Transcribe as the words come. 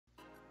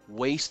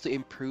Ways to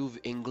improve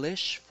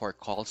English for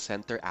call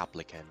center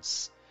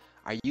applicants.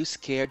 Are you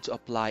scared to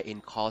apply in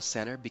call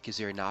center because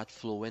you're not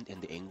fluent in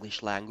the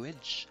English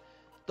language?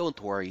 Don't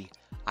worry,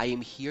 I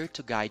am here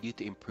to guide you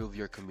to improve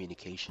your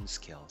communication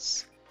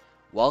skills.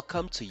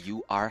 Welcome to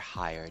You Are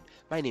Hired.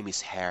 My name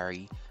is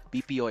Harry,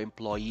 BPO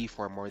employee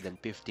for more than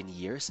 15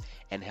 years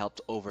and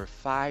helped over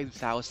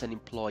 5,000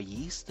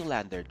 employees to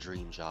land their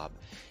dream job.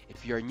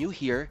 If you're new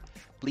here,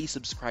 please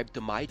subscribe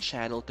to my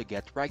channel to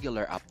get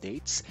regular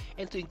updates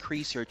and to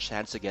increase your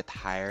chance to get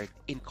hired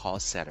in call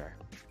center.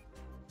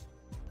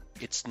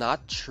 It's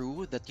not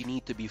true that you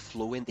need to be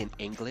fluent in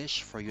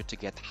English for you to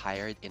get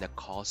hired in a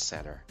call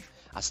center.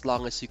 As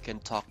long as you can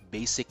talk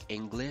basic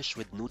English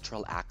with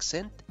neutral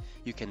accent,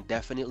 you can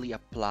definitely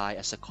apply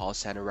as a call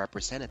center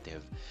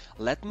representative.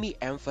 Let me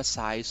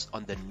emphasize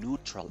on the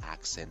neutral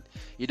accent.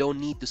 You don't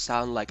need to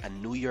sound like a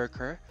New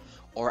Yorker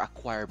or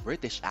acquire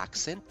British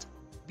accent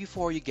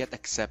before you get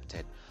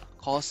accepted.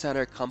 Call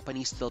center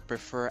companies still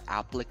prefer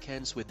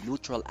applicants with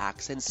neutral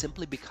accents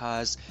simply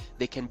because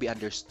they can be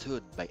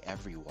understood by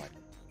everyone.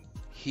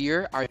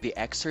 Here are the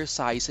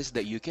exercises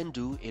that you can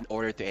do in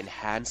order to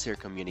enhance your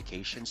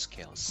communication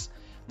skills.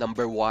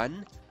 Number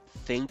 1,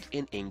 think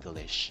in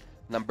English.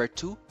 Number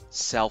 2,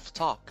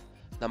 self-talk.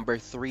 Number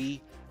 3,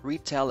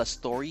 retell a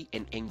story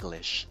in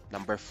English.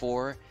 Number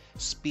 4,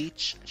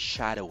 speech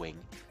shadowing.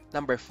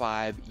 Number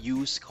 5,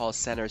 use call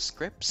center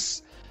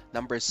scripts.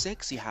 Number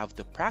 6, you have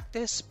to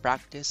practice,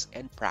 practice,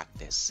 and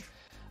practice.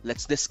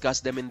 Let's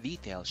discuss them in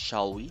detail,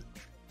 shall we?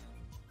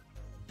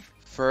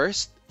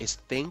 First is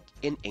think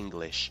in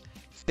English.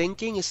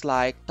 Thinking is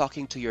like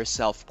talking to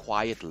yourself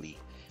quietly.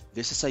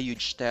 This is a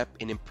huge step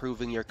in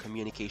improving your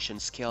communication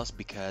skills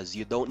because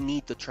you don't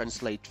need to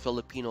translate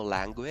Filipino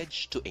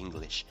language to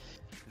English.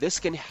 This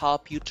can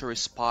help you to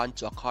respond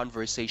to a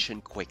conversation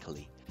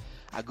quickly.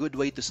 A good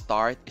way to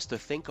start is to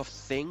think of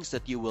things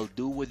that you will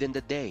do within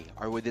the day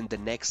or within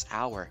the next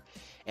hour,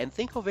 and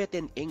think of it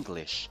in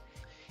English.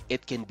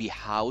 It can be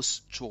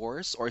house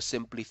chores or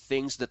simply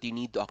things that you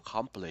need to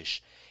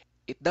accomplish.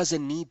 It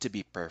doesn't need to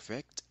be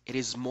perfect. It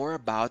is more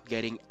about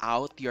getting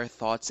out your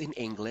thoughts in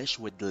English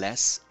with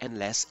less and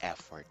less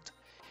effort.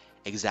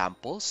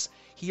 Examples,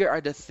 here are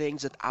the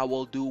things that I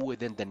will do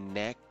within the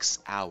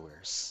next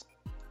hours.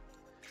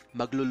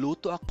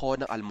 Magluluto ako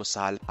ng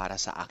almusal para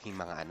sa aking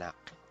mga anak.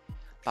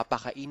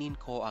 Papakainin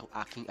ko ang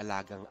aking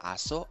alagang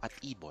aso at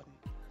ibon.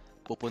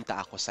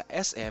 Pupunta ako sa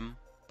SM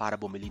para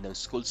bumili ng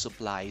school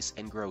supplies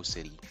and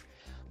grocery.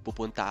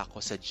 Pupunta ako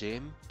sa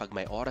gym pag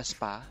may oras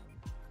pa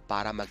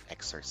para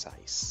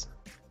mag-exercise.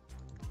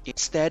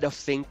 Instead of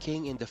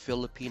thinking in the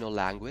Filipino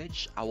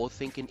language, I will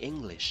think in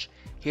English.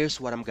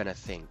 Here's what I'm gonna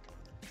think.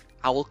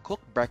 I will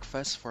cook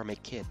breakfast for my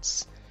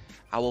kids.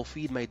 I will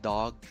feed my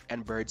dog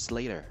and birds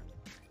later.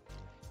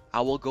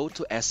 I will go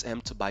to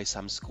SM to buy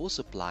some school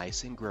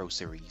supplies and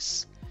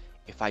groceries.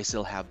 If I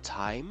still have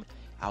time,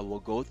 I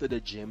will go to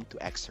the gym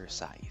to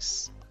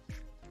exercise.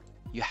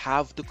 You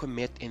have to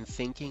commit in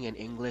thinking in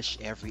English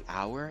every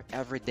hour,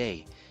 every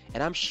day,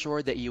 and I'm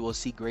sure that you will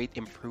see great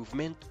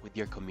improvement with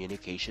your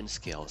communication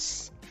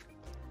skills.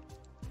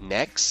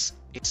 Next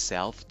is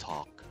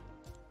self-talk.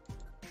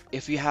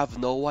 If you have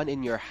no one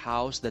in your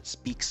house that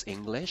speaks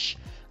English,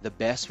 the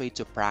best way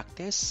to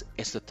practice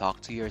is to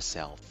talk to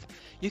yourself.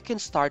 You can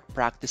start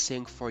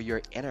practicing for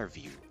your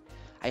interview.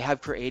 I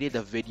have created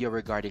a video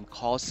regarding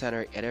call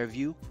center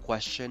interview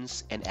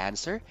questions and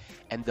answer,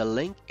 and the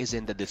link is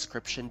in the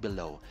description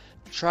below.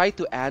 Try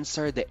to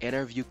answer the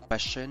interview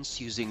questions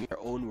using your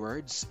own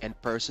words and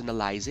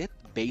personalize it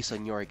based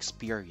on your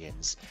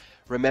experience.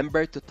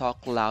 Remember to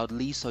talk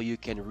loudly so you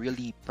can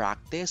really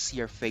practice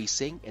your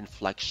phrasing,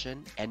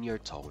 inflection, and your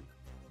tone.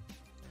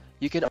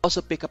 You can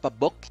also pick up a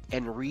book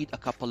and read a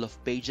couple of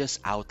pages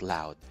out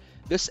loud.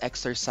 This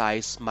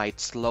exercise might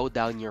slow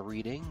down your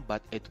reading,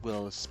 but it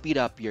will speed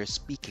up your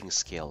speaking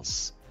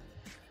skills.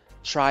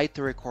 Try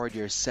to record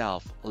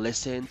yourself,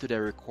 listen to the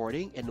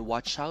recording, and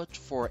watch out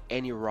for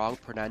any wrong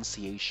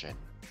pronunciation.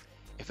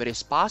 If it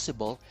is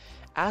possible,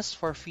 ask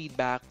for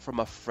feedback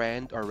from a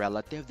friend or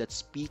relative that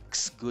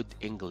speaks good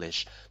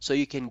English so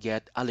you can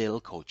get a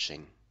little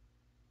coaching.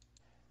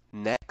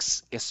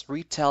 Next is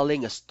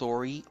retelling a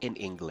story in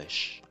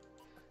English.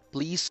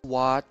 Please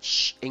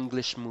watch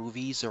English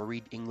movies or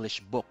read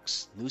English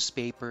books,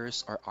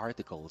 newspapers, or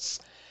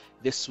articles.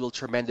 This will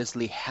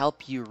tremendously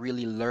help you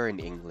really learn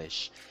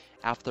English.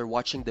 After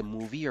watching the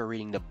movie or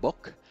reading the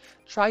book,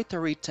 try to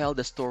retell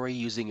the story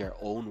using your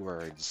own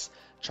words.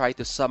 Try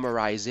to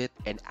summarize it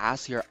and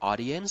ask your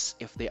audience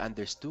if they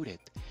understood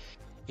it.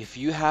 If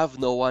you have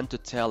no one to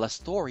tell a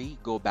story,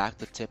 go back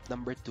to tip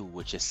number 2,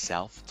 which is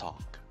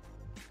self-talk.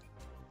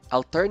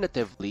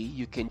 Alternatively,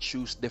 you can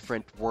choose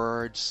different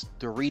words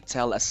to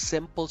retell a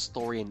simple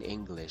story in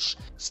English.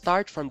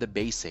 Start from the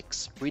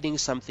basics, reading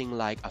something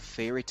like a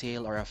fairy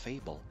tale or a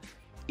fable.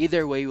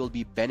 Either way will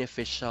be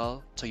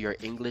beneficial to your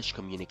English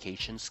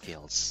communication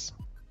skills.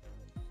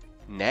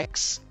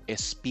 Next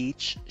is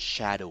speech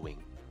shadowing.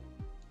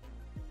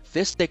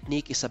 This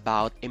technique is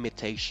about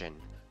imitation.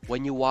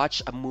 When you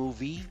watch a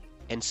movie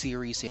and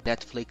series in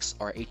Netflix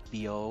or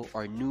HBO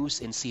or news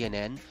in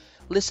CNN,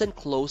 listen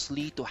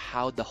closely to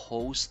how the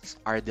hosts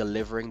are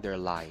delivering their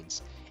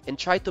lines and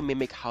try to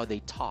mimic how they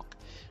talk.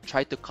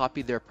 Try to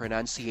copy their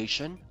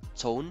pronunciation,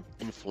 tone,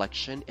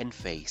 inflection, and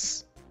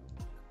face.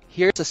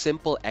 Here's a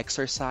simple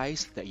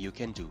exercise that you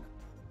can do.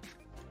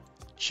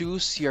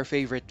 Choose your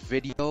favorite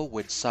video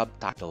with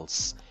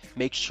subtitles.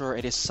 Make sure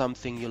it is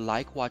something you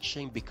like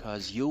watching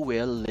because you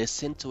will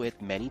listen to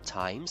it many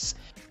times.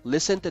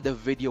 Listen to the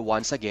video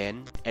once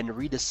again and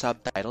read the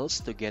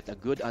subtitles to get a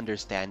good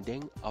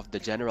understanding of the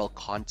general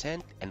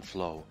content and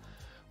flow.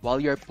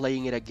 While you're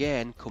playing it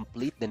again,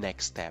 complete the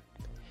next step.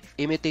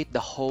 Imitate the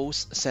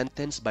host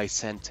sentence by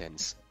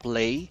sentence.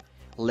 Play,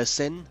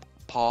 listen,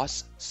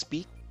 pause,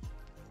 speak.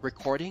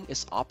 Recording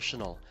is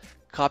optional.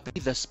 Copy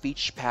the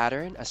speech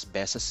pattern as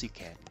best as you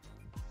can.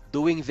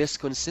 Doing this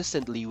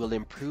consistently will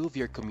improve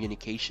your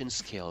communication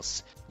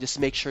skills. Just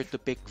make sure to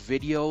pick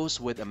videos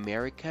with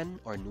American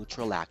or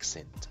neutral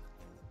accent.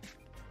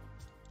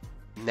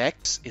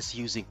 Next is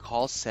using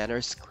call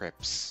center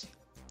scripts.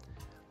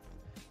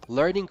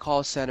 Learning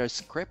call center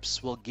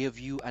scripts will give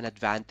you an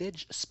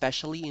advantage,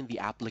 especially in the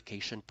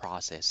application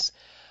process.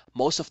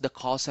 Most of the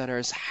call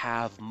centers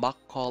have mock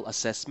call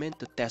assessment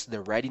to test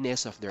the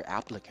readiness of their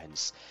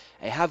applicants.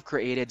 I have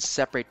created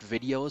separate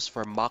videos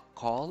for mock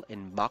call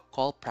and mock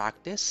call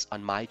practice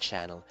on my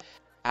channel.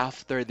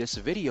 After this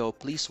video,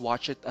 please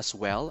watch it as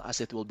well as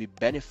it will be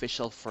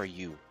beneficial for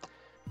you.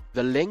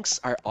 The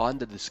links are on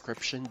the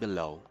description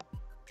below.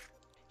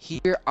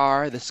 Here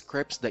are the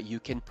scripts that you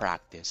can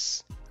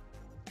practice.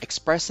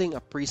 Expressing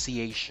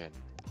appreciation.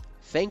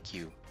 Thank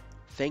you.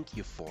 Thank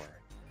you for.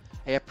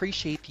 I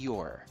appreciate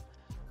your.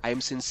 I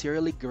am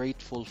sincerely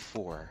grateful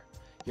for.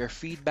 Your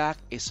feedback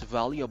is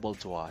valuable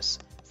to us.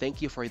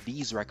 Thank you for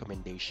these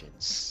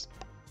recommendations.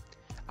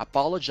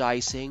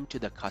 Apologizing to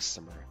the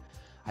customer.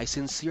 I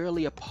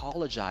sincerely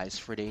apologize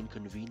for the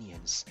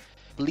inconvenience.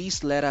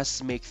 Please let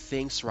us make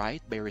things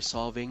right by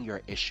resolving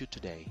your issue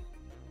today.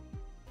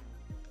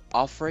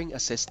 Offering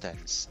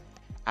assistance.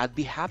 I'd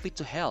be happy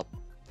to help.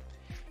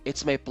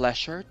 It's my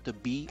pleasure to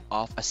be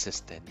of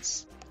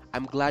assistance.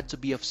 I'm glad to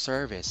be of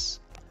service.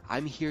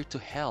 I'm here to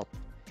help.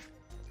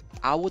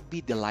 I would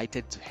be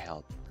delighted to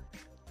help.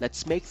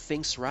 Let's make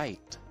things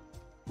right.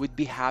 We'd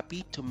be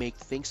happy to make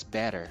things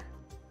better.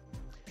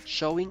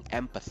 Showing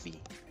empathy.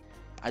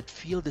 I'd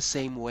feel the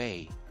same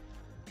way.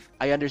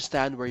 I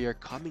understand where you're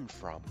coming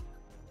from.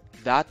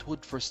 That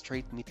would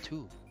frustrate me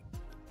too.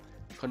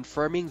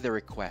 Confirming the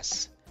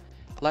request.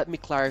 Let me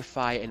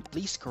clarify and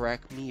please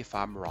correct me if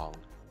I'm wrong.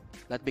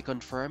 Let me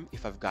confirm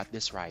if I've got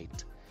this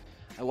right.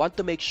 I want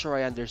to make sure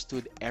I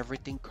understood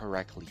everything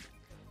correctly.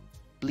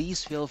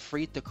 Please feel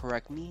free to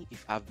correct me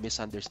if I've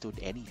misunderstood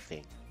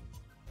anything.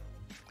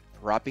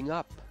 Wrapping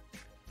up.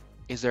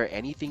 Is there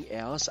anything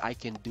else I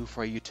can do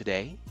for you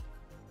today?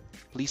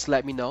 Please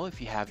let me know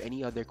if you have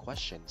any other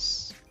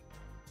questions.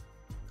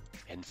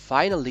 And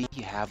finally,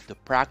 you have to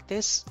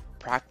practice,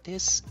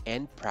 practice,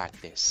 and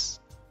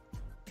practice.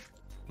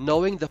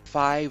 Knowing the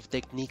 5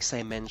 techniques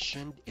I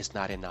mentioned is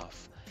not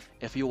enough.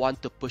 If you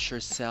want to push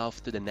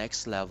yourself to the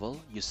next level,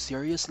 you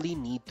seriously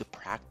need to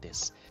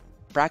practice.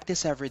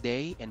 Practice every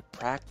day and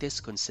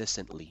practice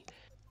consistently.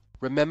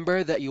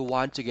 Remember that you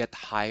want to get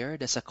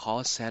hired as a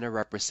call center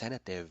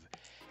representative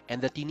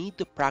and that you need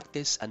to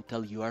practice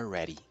until you are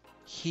ready.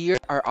 Here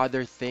are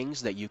other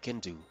things that you can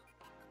do.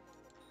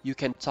 You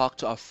can talk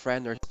to a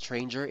friend or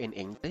stranger in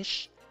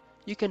English.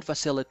 You can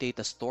facilitate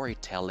a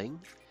storytelling.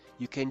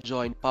 You can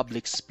join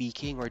public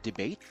speaking or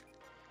debate.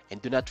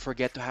 And do not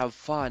forget to have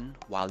fun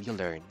while you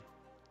learn.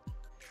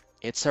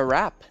 It's a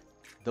wrap.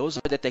 Those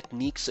are the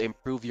techniques to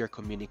improve your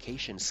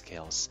communication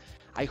skills.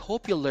 I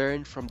hope you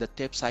learned from the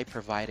tips I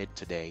provided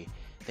today.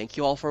 Thank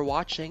you all for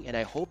watching, and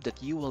I hope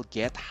that you will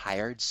get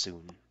hired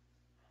soon.